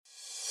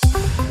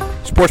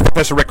Sports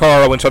Professor Rick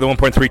Horrow inside the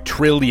 $1.3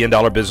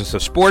 trillion business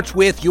of sports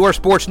with your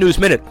Sports News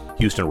Minute.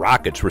 Houston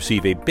Rockets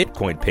receive a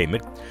Bitcoin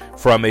payment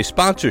from a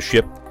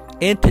sponsorship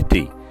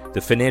entity.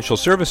 The financial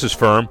services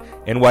firm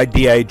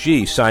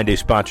NYDIG signed a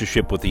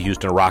sponsorship with the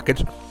Houston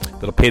Rockets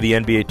that'll pay the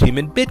NBA team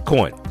in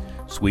Bitcoin.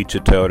 Suites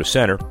at Toyota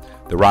Center,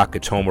 the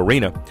Rockets' home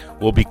arena,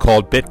 will be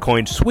called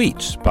Bitcoin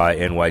Suites by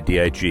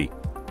NYDIG.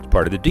 As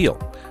part of the deal,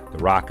 the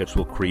Rockets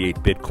will create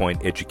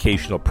Bitcoin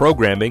educational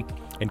programming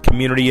and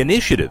community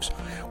initiatives,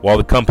 while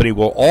the company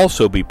will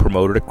also be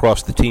promoted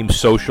across the team's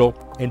social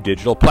and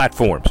digital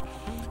platforms.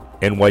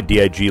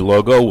 NYDIG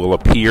logo will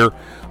appear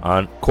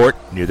on court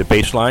near the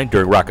baseline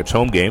during Rockets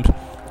home games.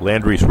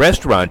 Landry's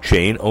restaurant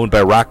chain, owned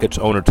by Rockets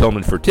owner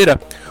Tillman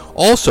Fertitta,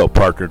 also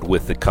partnered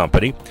with the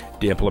company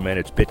to implement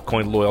its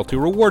Bitcoin loyalty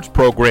rewards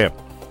program.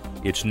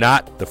 It's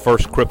not the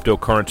first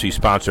cryptocurrency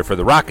sponsor for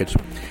the Rockets,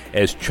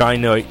 as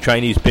Chinese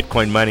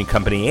Bitcoin mining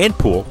company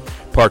Antpool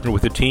partnered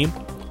with the team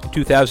in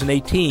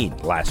 2018.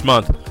 Last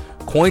month,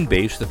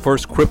 Coinbase, the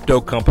first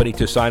crypto company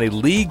to sign a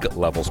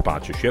league-level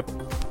sponsorship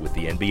with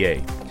the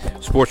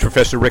NBA. Sports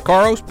Professor Rick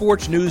Horrow,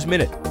 Sports News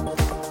Minute.